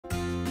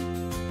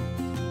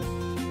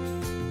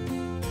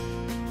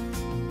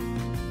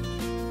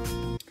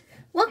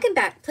Welcome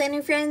back,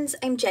 planner friends.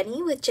 I'm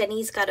Jenny with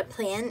Jenny's Got a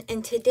Plan,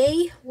 and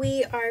today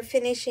we are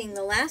finishing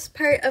the last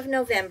part of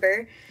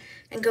November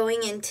and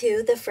going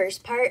into the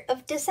first part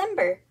of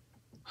December.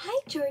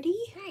 Hi, Jordy.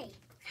 Hi.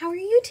 How are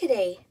you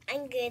today?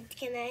 I'm good.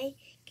 Can I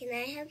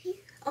help you?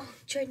 Oh,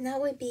 Jordan, that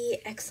would be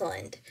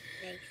excellent.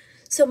 Thanks.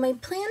 So my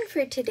plan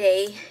for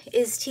today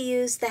is to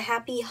use the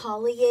Happy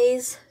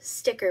Holidays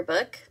sticker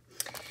book.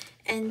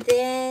 And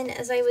then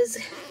as I was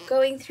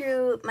going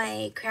through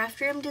my craft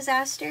room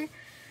disaster,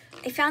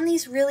 I found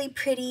these really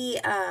pretty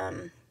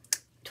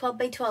 12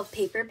 by 12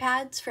 paper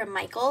pads from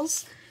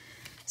Michael's.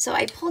 So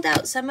I pulled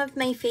out some of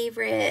my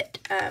favorite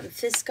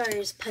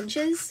Fiskars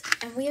punches,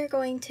 and we are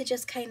going to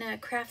just kind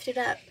of craft it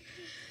up.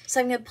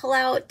 So I'm going to pull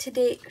out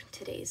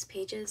today's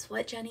pages.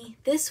 What, Jenny?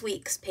 This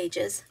week's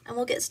pages, and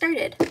we'll get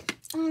started.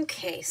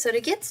 Okay, so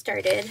to get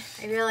started,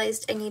 I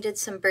realized I needed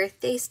some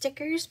birthday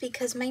stickers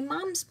because my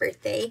mom's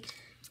birthday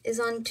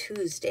is on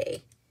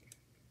Tuesday.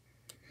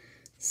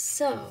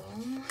 So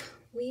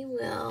we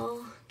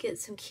will get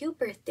some cute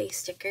birthday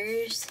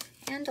stickers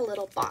and a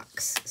little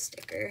box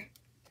sticker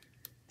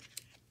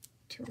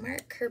to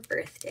mark her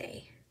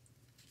birthday.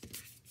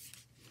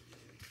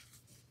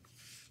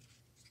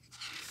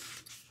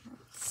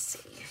 Let's see,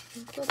 I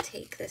think we'll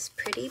take this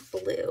pretty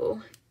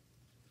blue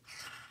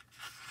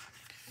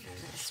and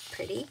this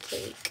pretty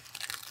cake.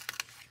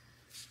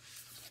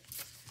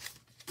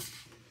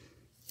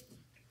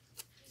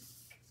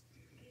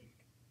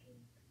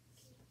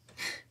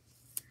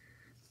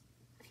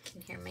 I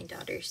can hear my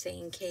daughter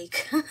saying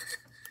cake.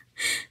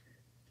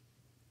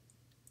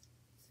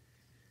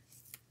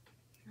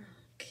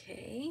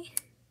 Okay.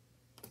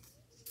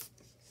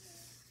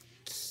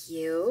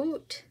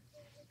 Cute.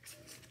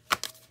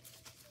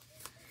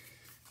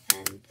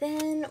 And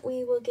then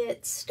we will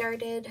get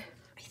started.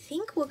 I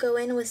think we'll go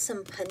in with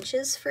some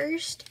punches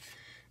first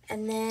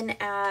and then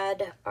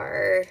add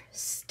our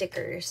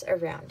stickers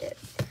around it.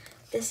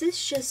 This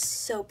is just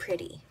so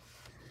pretty.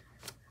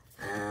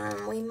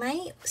 We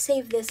might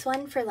save this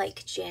one for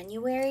like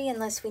January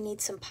unless we need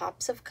some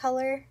pops of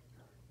color.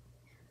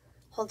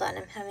 Hold on,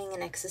 I'm having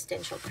an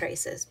existential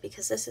crisis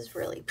because this is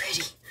really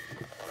pretty.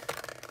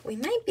 We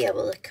might be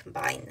able to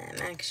combine them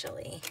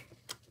actually.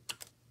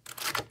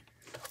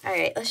 All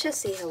right, let's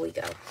just see how we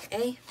go,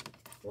 eh?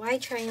 Why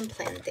try and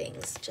plan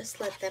things? Just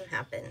let them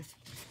happen.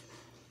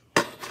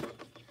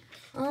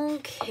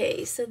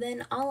 Okay, so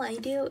then all I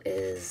do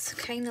is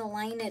kind of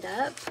line it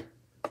up.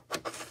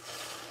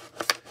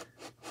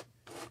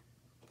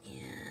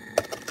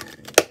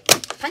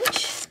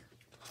 Punch.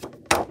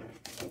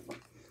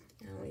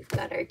 And we've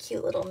got our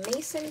cute little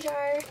mason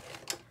jar.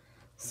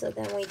 So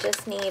then we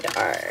just need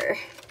our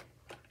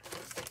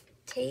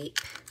tape.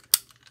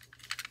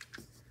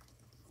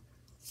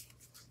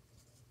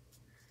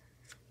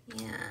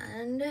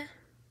 And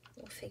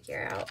we'll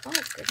figure out, oh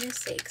goodness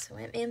sakes, I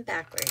went in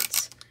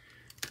backwards,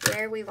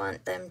 where we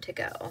want them to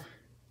go. I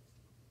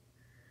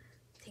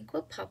think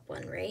we'll pop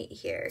one right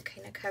here,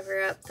 kind of cover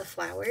up the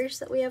flowers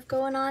that we have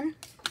going on.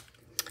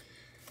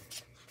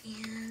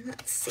 And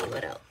let's see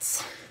what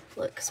else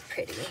looks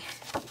pretty.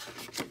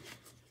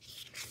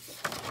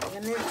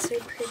 Ornaments are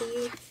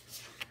pretty.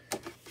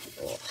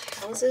 Little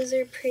houses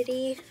are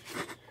pretty.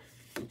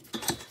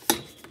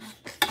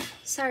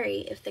 Sorry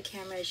if the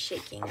camera is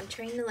shaking. I'm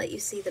trying to let you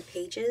see the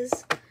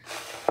pages,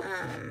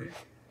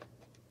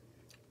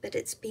 but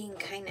it's being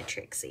kind of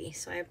tricksy,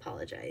 so I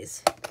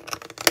apologize.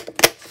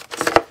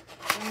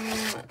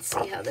 Let's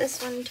see how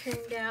this one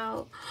turned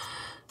out.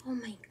 Oh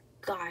my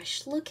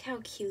gosh, look how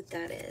cute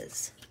that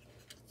is.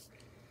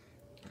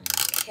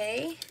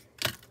 Okay,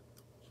 and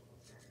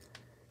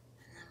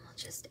then we'll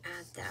just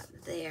add that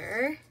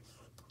there.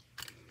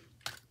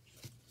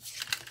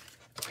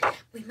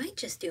 We might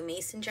just do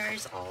mason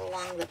jars all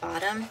along the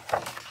bottom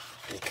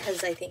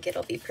because I think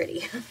it'll be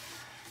pretty.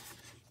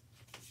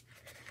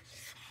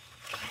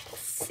 Let's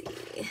see,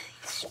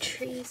 these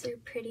trees are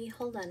pretty.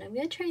 Hold on, I'm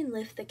gonna try and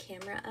lift the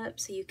camera up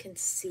so you can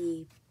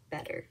see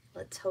better.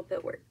 Let's hope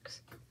it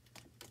works.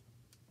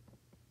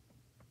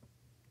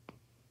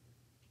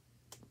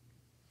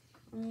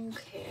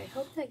 Okay, I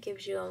hope that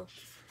gives you a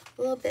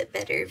little bit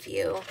better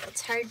view.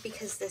 It's hard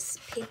because this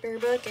paper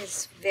book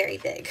is very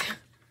big.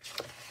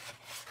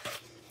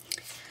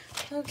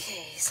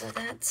 Okay, so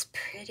that's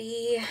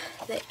pretty.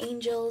 The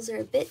angels are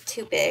a bit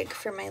too big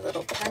for my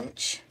little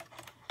punch.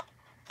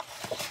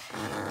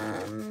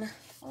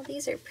 Well,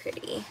 these are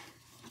pretty.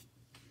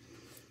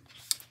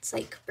 It's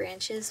like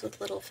branches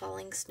with little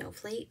falling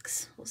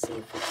snowflakes. We'll see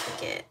if we can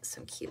get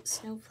some cute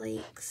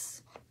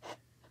snowflakes.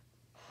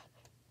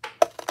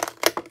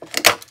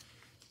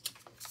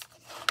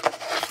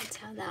 That's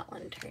how that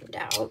one turned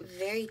out.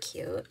 Very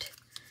cute.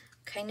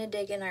 Kind of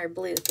digging our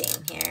blue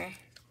theme here.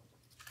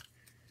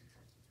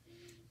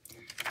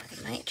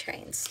 I might try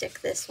and stick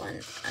this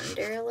one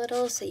under a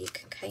little so you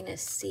can kind of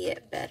see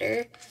it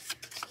better.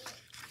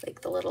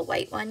 Like the little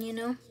white one, you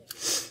know?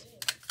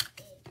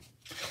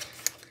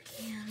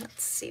 Yeah,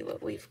 let's see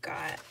what we've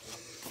got.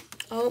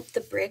 Oh,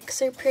 the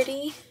bricks are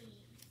pretty.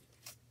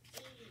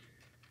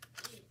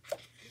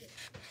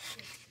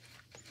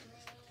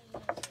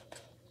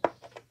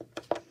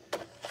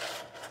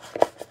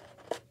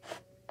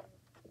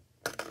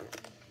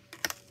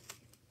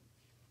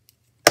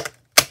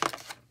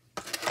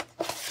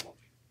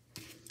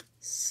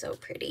 so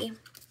pretty.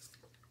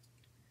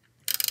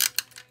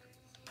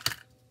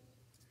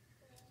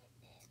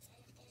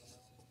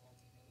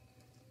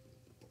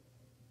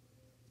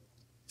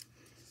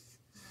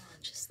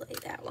 I'll just lay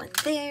that one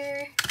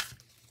there.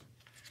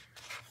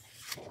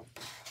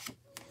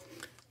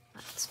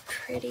 That's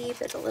pretty,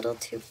 but a little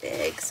too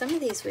big. Some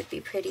of these would be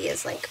pretty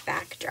as like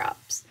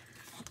backdrops.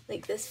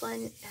 Like this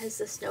one has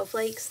the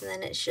snowflakes and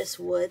then it's just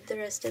wood the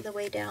rest of the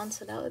way down.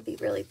 So that would be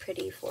really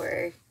pretty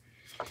for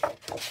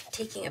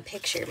taking a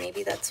picture.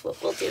 Maybe that's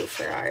what we'll do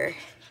for our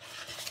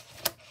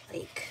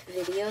like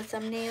video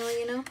thumbnail,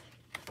 you know?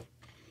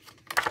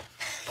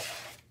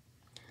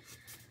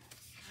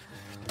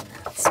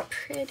 That's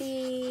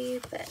pretty,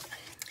 but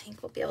I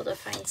think we'll be able to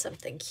find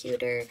something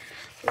cuter.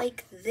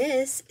 Like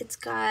this, it's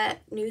got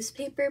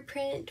newspaper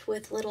print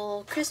with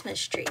little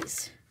Christmas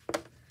trees.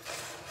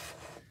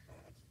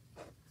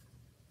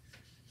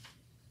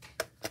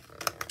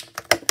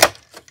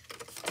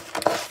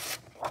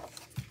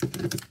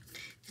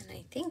 And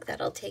I think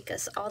that'll take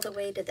us all the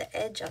way to the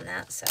edge on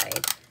that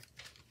side.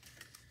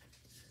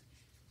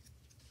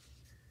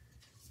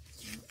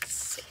 Let's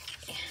see.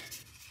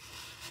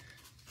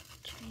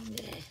 Trying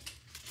to...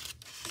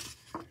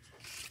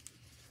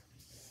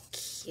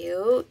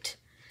 Cute.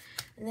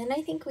 And then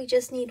I think we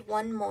just need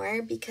one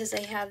more because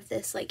I have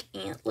this like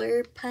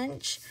antler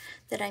punch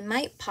that I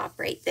might pop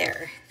right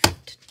there.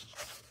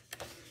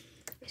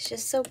 It's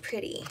just so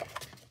pretty.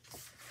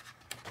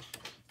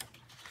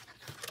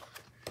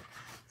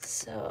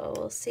 So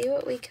we'll see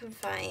what we can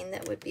find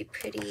that would be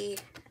pretty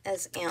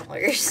as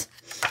antlers.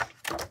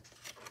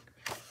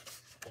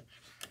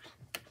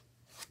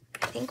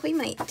 I think we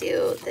might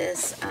do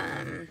this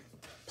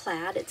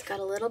plaid. It's got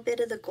a little bit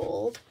of the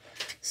gold,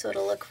 so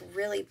it'll look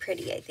really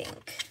pretty, I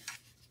think.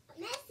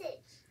 Message.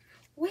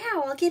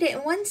 Wow, I'll get it in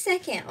 1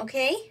 second,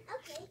 okay?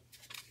 Okay.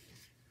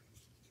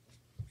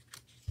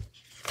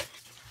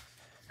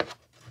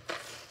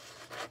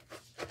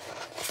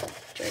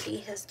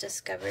 Jordy has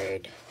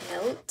discovered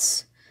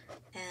notes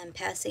and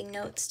passing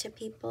notes to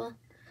people.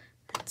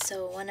 And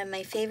so one of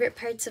my favorite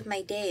parts of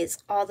my day is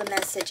all the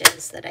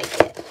messages that I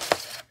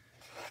get.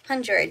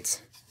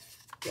 Hundreds.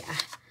 Yeah.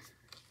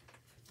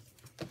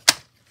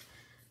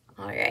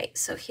 All right,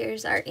 so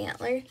here's our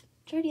antler.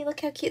 Jordy, look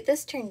how cute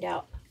this turned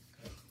out.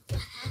 What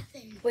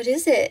happened? What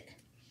is it?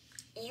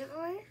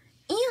 Antler?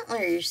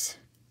 Antlers.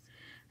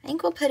 I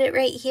think we'll put it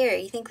right here.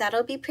 You think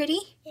that'll be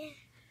pretty? Yeah.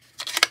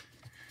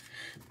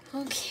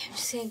 Okay, I'm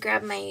just gonna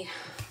grab my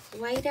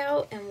white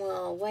out and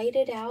we'll white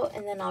it out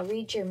and then I'll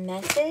read your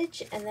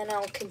message and then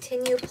I'll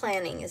continue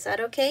planning. Is that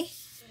okay?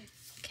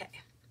 Okay.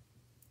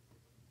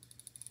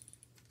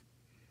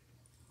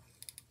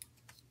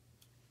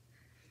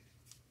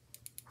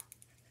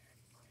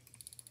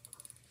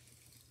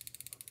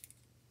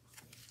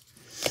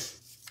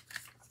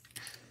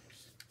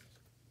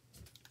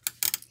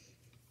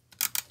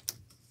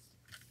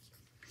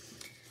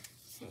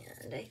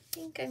 And I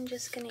think I'm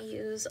just gonna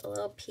use a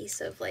little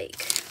piece of like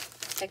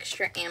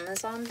extra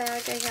Amazon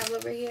bag I have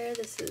over here.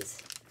 This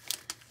is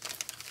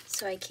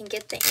so I can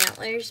get the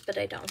antlers, but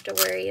I don't have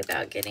to worry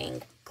about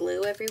getting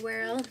glue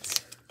everywhere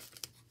else.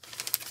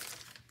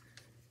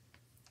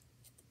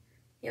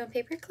 You want a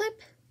paper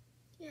clip?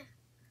 Yeah.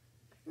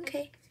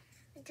 Okay.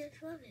 I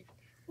just love it.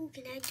 Oh,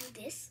 can I do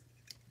this?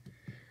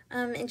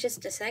 In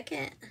just a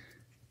second.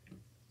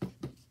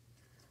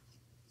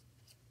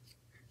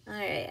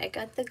 Alright, I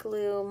got the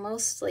glue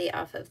mostly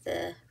off of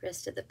the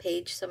rest of the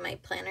page so my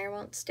planner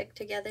won't stick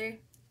together.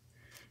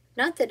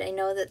 Not that I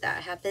know that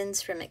that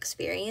happens from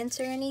experience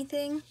or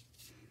anything.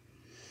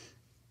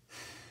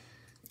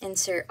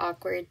 Insert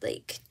awkward,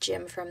 like,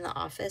 Jim from The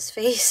Office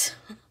face.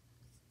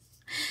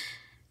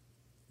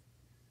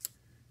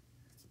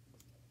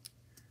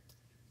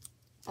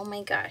 Oh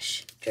my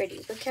gosh.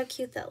 Jordy, look how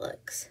cute that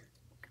looks.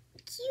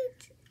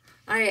 Cute.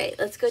 Alright,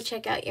 let's go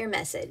check out your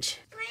message.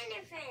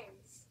 Planner friends.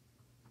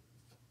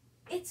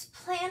 It's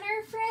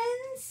planner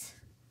friends?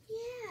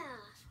 Yeah.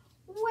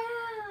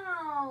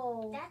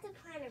 Wow. That's a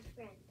planner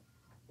friend.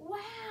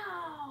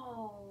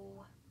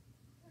 Wow.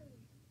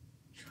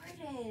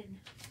 Jordan.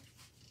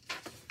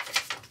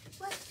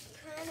 What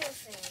planner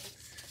friends?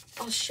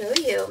 I'll show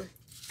you.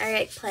 All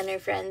right, planner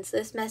friends,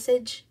 this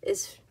message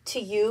is to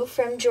you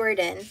from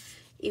Jordan,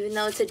 even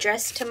though it's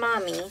addressed to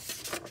Mommy.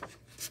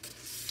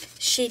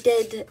 She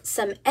did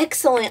some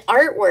excellent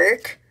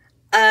artwork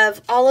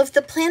of all of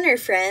the planner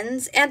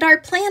friends and our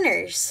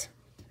planners.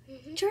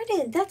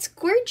 Jordan, that's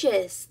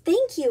gorgeous.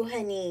 Thank you,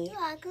 honey. You're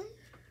welcome.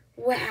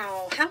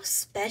 Wow, how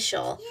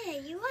special. Yeah,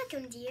 you're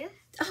welcome, dear.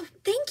 Oh,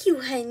 thank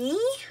you, honey.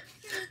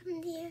 You're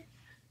welcome, dear.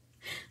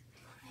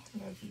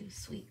 I love you,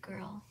 sweet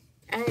girl.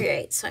 All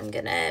right, so I'm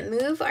gonna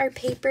move our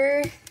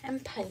paper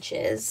and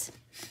punches.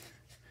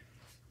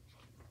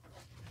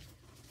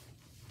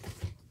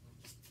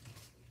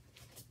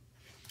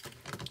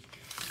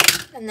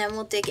 And then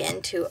we'll dig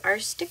into our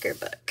sticker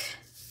book.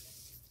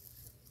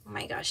 Oh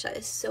my gosh, that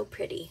is so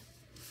pretty.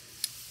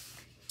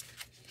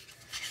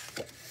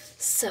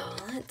 So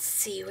let's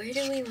see, where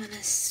do we want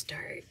to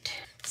start?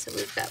 So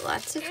we've got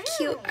lots of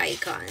cute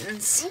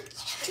icons. In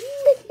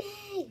the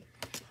bag.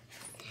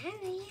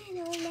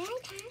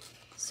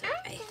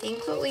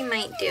 think what we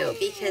might do,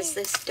 because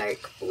this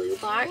dark blue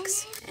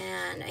box,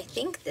 and I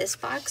think this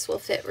box will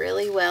fit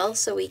really well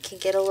so we can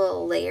get a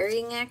little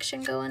layering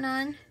action going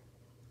on.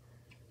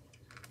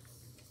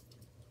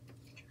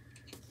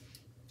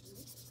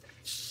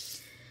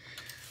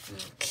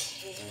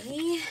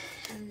 Okay,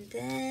 and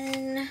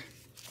then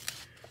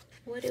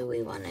what do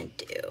we want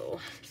to do?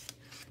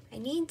 I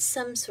need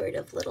some sort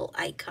of little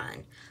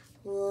icon.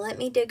 Let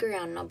me dig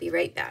around and I'll be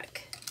right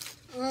back.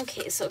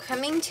 Okay, so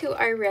coming to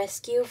our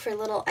rescue for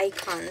little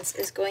icons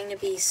is going to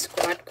be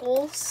squad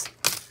goals.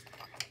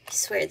 I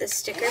swear, this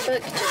sticker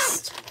book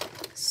just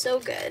so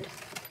good.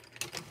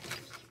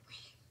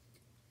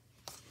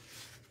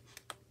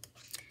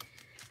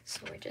 So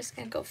we're just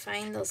gonna go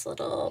find those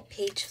little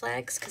page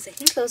flags because I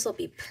think those will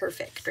be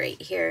perfect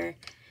right here.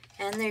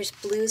 And there's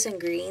blues and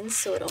greens,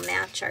 so it'll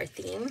match our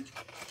theme.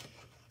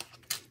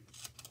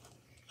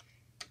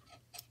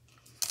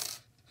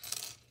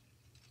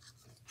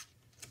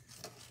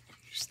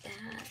 There's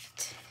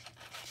that.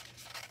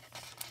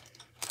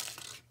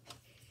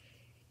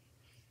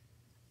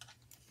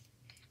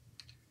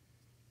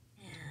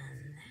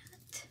 And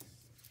that.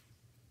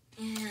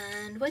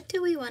 And what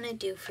do we want to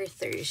do for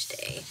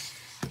Thursday?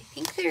 I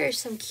think there are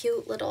some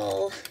cute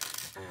little,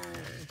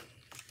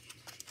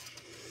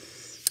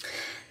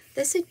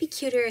 this would be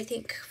cuter, I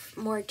think,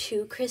 more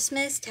to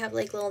Christmas, to have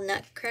like little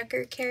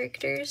nutcracker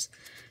characters.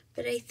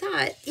 But I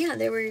thought, yeah,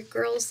 there were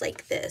girls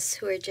like this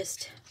who are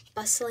just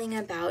bustling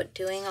about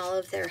doing all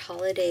of their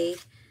holiday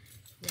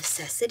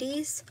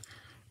necessities.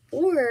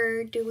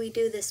 Or do we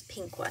do this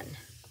pink one?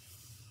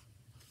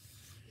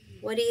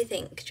 What do you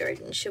think,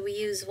 Jordan? Should we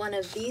use one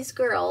of these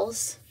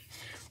girls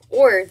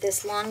or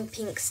this long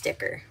pink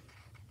sticker?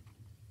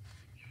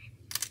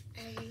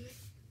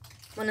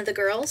 One of the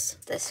girls?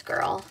 This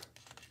girl.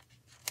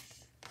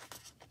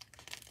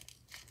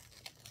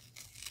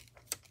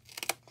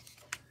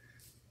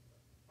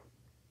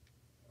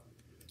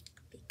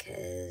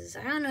 Because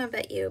I don't know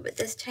about you, but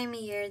this time of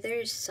year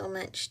there's so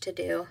much to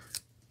do.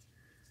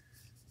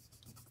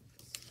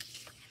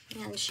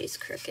 And she's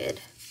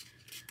crooked,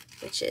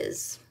 which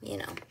is, you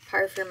know,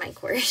 par for my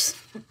course.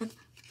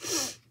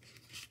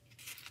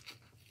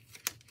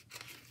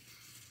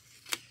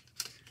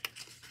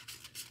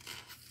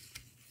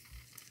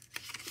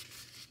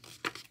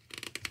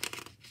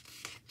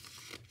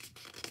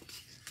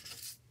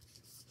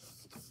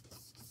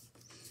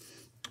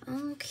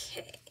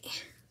 Okay,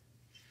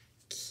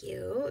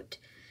 cute.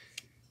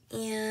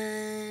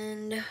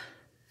 And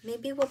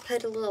maybe we'll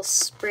put a little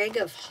sprig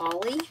of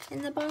holly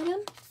in the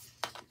bottom.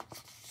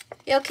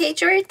 You okay,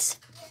 George?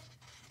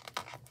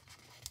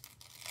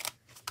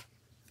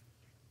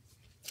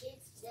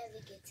 Kids never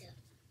get up.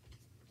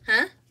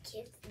 Huh?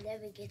 Kids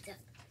never get up.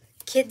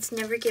 Kids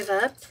never give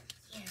up?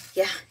 Yeah.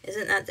 Yeah,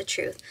 isn't that the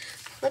truth?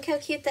 Look how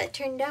cute that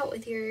turned out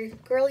with your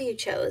girl you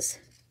chose.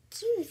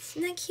 Cute.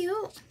 Isn't that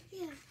cute?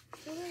 Yeah,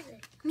 I love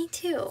it. Me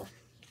too.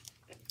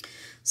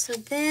 So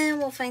then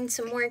we'll find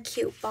some more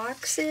cute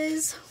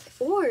boxes.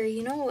 Or,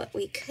 you know what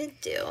we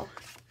could do?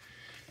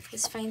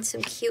 Is find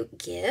some cute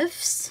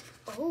gifts.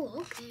 Oh,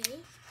 okay.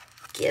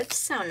 Gifts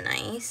sound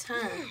nice,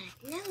 huh?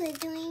 Yeah, now we're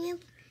doing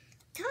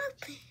a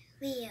talk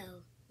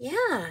video.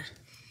 Yeah.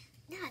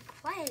 Not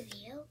quiet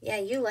video. Yeah,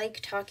 you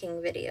like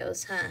talking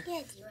videos, huh?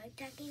 Yeah, do you like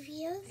talking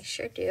videos? I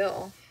sure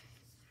do.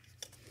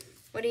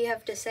 What do you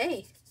have to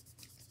say?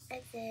 I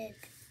said,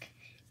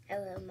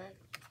 hello, Mom.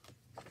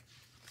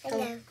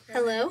 Hello?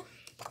 Hello?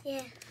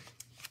 Yeah.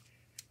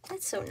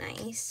 That's so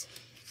nice.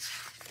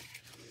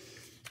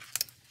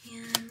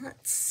 And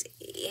let's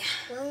see.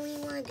 What do we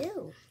want to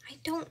do? I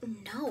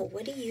don't know.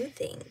 What do you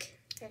think?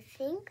 I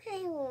think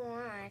I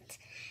want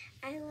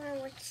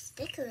which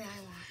sticker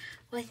I want.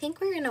 Well, I think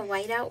we're going to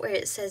white out where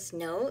it says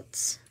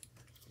notes.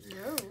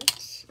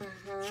 Notes?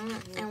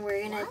 And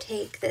we're going to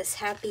take this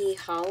Happy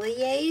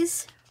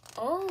Holidays.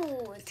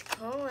 Oh, it's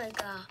kind of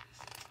like a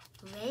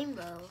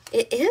rainbow.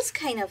 It is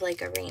kind of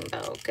like a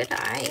rainbow. Good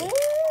eye. Oh.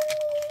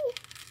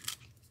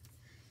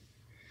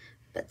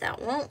 But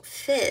that won't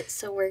fit,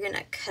 so we're going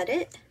to cut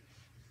it.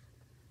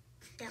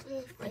 That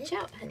won't fit? Watch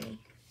out, honey.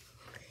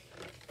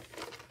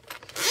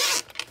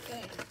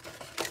 There.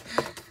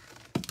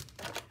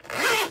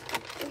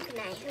 Can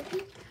I help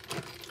you?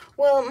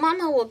 Well,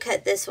 Mama will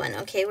cut this one,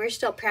 okay? We're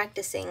still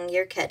practicing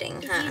your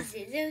cutting, huh? Is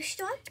your scissors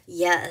sharp?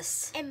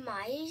 Yes. And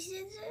my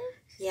scissors?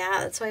 Yeah,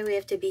 that's why we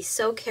have to be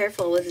so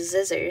careful with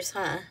scissors,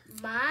 huh?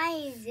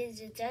 My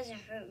scissors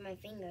doesn't hurt my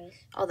fingers.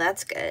 Oh,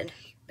 that's good.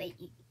 But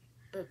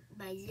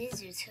my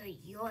scissors hurt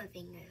your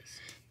fingers.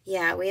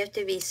 Yeah, we have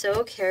to be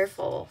so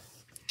careful.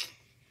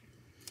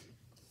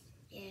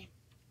 Yeah.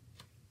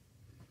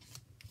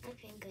 I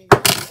think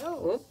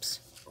Oops.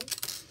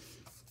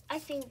 I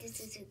think this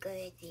is a good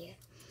idea.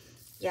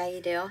 Yeah,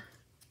 you do?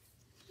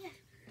 Yeah.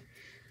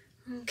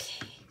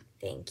 Okay,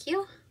 thank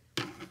you.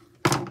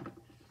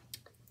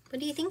 What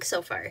do you think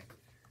so far?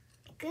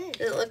 Good.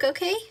 Does it look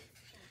okay?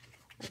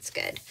 That's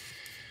good.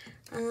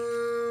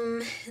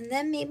 And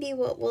then maybe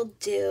what we'll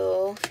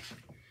do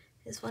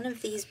is one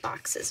of these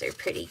boxes are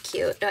pretty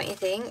cute, don't you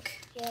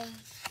think? Yeah.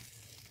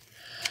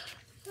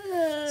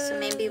 So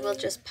maybe we'll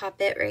just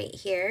pop it right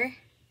here.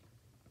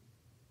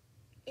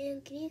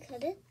 And can you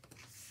cut it?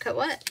 Cut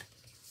what?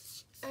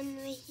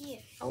 Right here.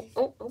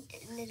 Oh.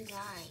 In the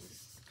line.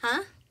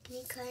 Huh? Can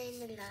you cut in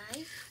the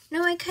line?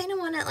 No, I kind of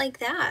want it like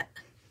that.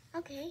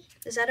 Okay.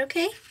 Is that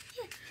okay?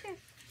 Yeah, sure.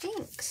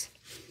 Thanks.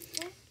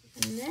 Yeah.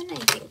 And then I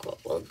think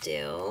what we'll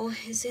do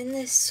is in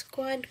this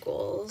squad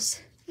goals,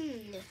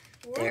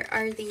 there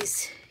are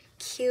these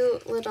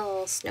cute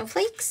little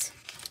snowflakes.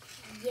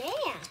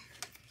 Yeah.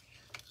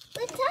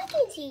 We're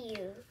talking to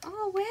you.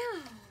 Oh,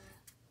 wow.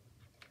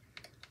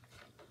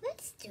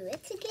 Let's do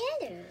it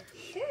together.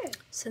 Sure.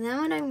 So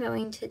now what I'm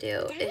going to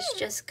do is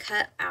just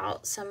cut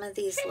out some of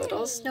these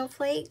little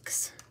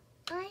snowflakes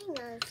I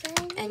know.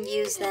 So and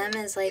use them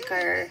as like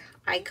our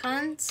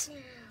icons.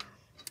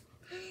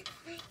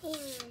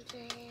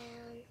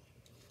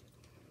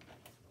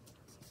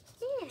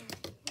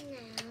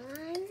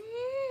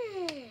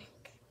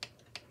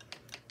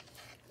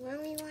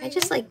 I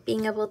just like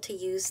being able to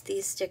use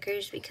these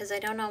stickers because I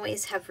don't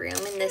always have room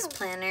in this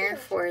planner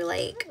for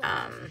like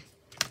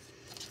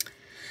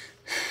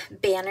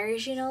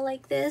banners, you know,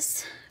 like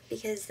this,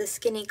 because the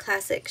Skinny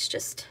Classic's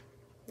just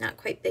not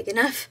quite big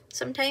enough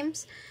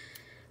sometimes.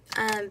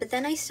 But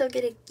then I still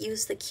get to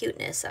use the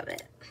cuteness of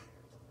it.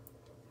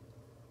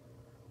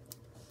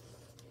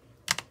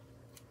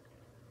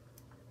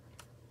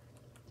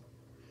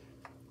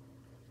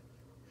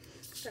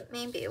 But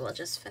maybe we'll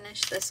just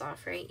finish this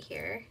off right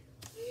here.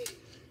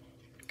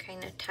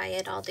 Kind of tie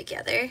it all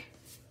together.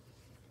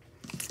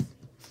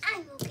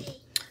 I'm okay.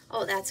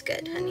 Oh, that's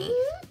good, honey.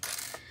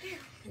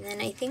 And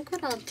then I think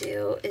what I'll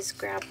do is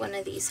grab one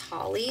of these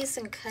hollies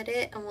and cut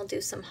it, and we'll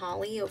do some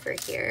holly over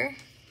here.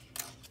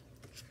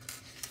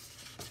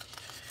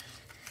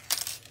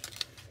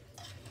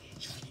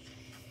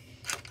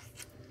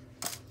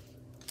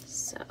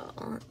 So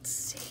let's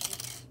see.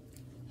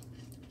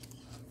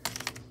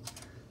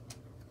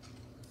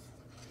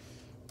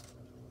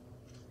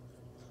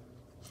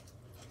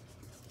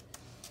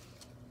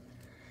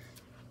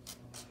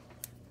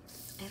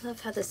 I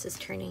love how this is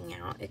turning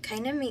out. It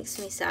kind of makes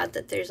me sad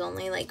that there's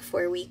only like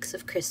 4 weeks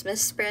of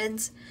Christmas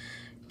spreads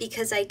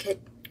because I could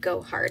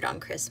go hard on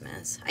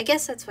Christmas. I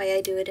guess that's why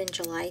I do it in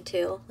July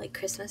too, like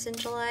Christmas in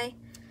July.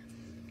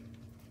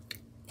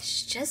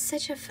 It's just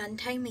such a fun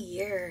time of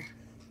year.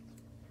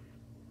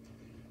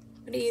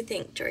 What do you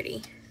think,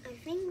 Jordy? I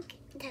think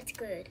that's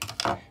good.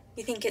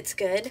 You think it's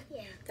good?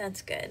 Yeah.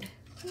 That's good.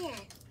 Yeah.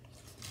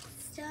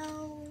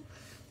 So,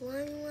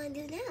 what do you want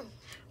to do now?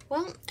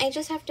 Well, I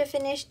just have to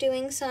finish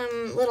doing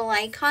some little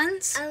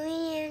icons. Are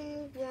we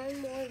in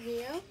one more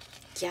video?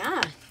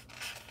 Yeah.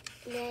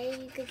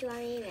 Then you could draw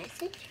me a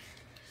message?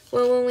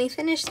 Well, when we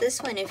finish this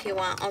one, if you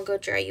want, I'll go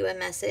draw you a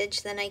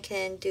message. Then I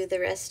can do the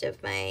rest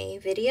of my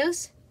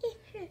videos. Yeah,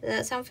 sure. Does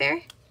that sound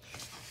fair?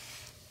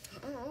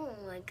 Oh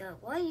my god,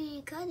 why are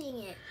you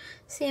cutting it?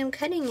 See, I'm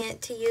cutting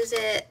it to use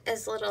it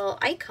as little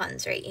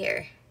icons right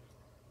here.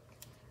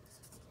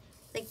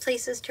 Like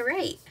places to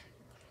write.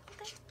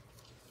 Okay.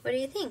 What do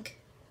you think?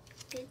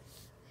 Good.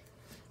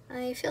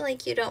 I feel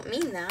like you don't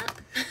mean that.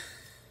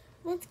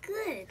 That's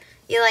good.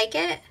 You like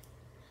it?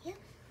 Yeah.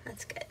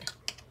 That's good.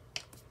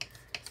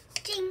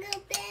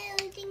 Jingle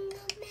bell, jingle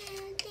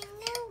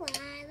all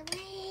the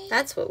way.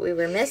 That's what we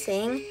were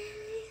missing.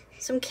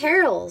 Some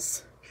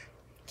carols.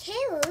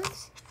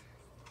 Carols?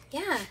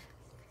 Yeah.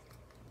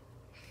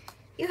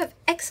 You have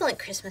excellent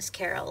Christmas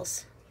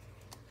carols.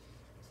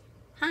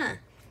 Huh.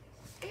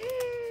 And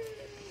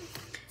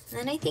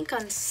then I think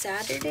on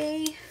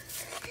Saturday,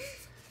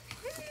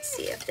 let's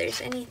see if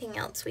there's anything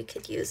else we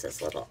could use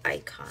as little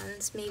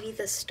icons. Maybe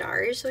the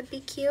stars would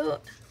be cute.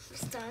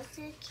 Stars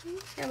are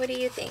cute. Yeah, what do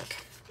you think?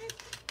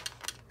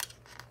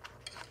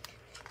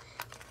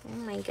 Oh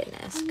my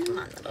goodness. Come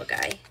on, little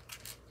guy.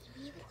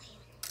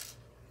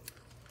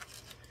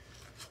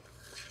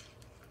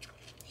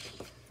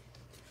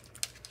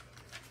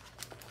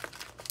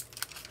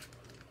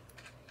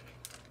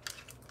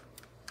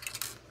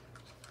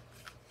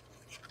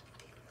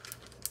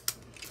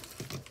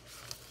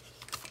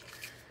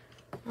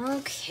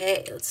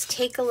 Okay, let's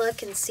take a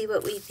look and see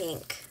what we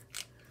think.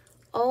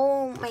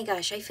 Oh my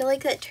gosh, I feel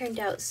like that turned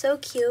out so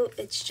cute.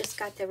 It's just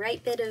got the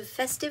right bit of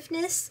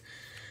festiveness.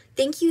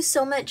 Thank you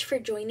so much for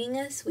joining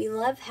us. We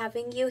love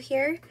having you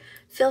here.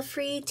 Feel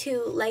free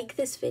to like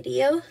this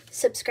video,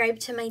 subscribe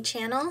to my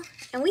channel,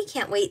 and we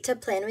can't wait to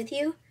plan with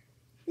you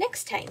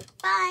next time.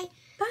 Bye.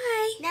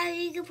 Bye. Now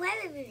you can play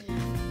with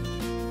me.